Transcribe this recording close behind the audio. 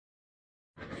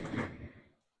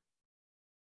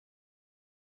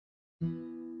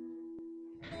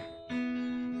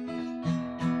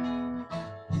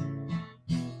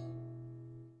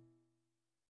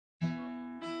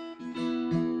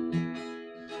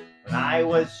When I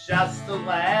was just a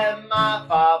lad, my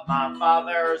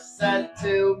father said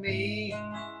to me,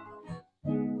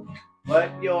 put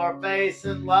your face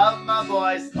in love, my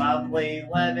boy's lovely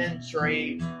lemon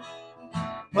tree.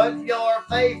 Put your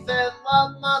faith in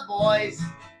love, my boys,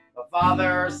 my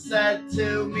father said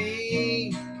to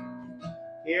me.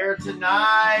 Here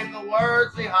tonight, the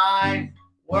words behind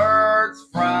words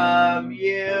from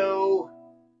you.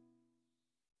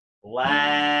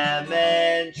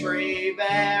 Lemon tree,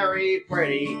 very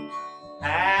pretty,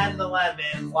 and the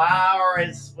lemon flower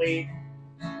is sweet.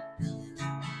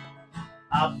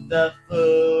 Up the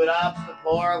food, up the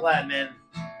poor lemon,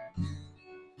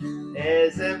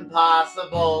 is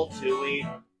impossible to eat.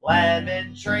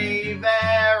 Lemon tree,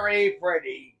 very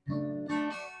pretty,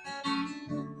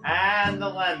 and the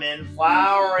lemon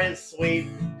flower is sweet.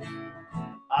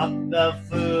 Up the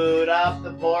food, up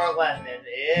the poor lemon,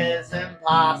 is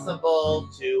impossible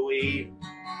to eat.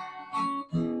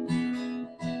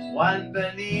 One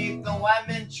beneath the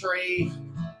lemon tree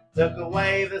took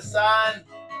away the sun.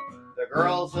 The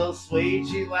girl so sweet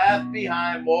she left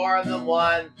behind more than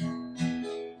one.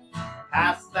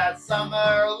 Passed that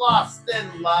summer lost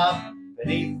in love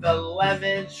beneath the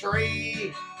lemon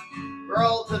tree.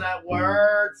 Girl, tonight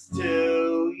words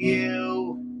to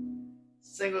you.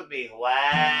 Sing with me.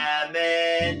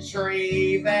 Lemon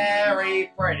tree,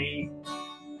 very pretty,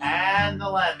 and the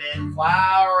lemon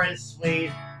flower is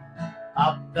sweet.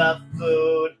 Up the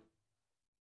food.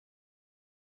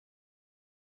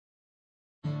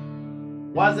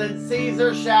 Wasn't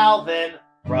Caesar Shalvin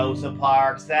Rosa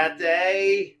Parks that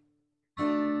day?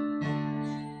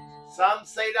 Some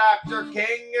say Dr.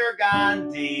 King or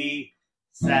Gandhi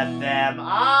set them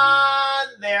on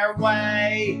their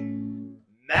way.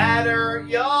 Matter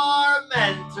your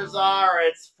mentors are,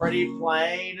 it's pretty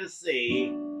plain to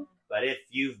see. But if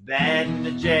you've been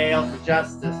to jail for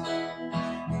justice,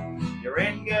 you're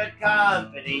in good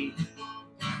company.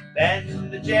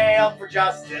 Been to jail for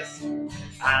justice,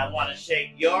 I want to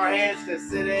shake your hands, 'cause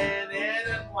sitting in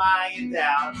and lying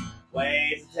down,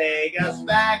 ways to take us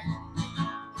back.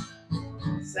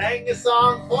 Sang a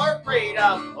song for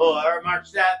freedom, or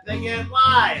marched that picket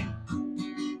line.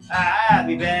 Have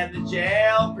you been to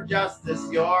jail for justice?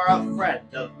 You're a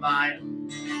friend of mine.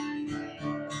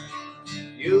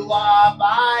 You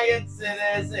law-abiding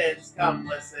citizens, come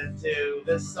listen to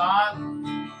this song.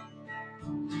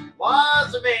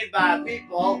 Laws are made by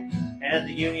people, and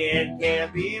the union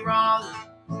can't be wrong.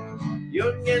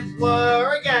 Unions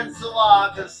were against the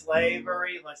law, 'cause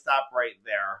slavery. Let's stop right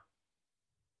there.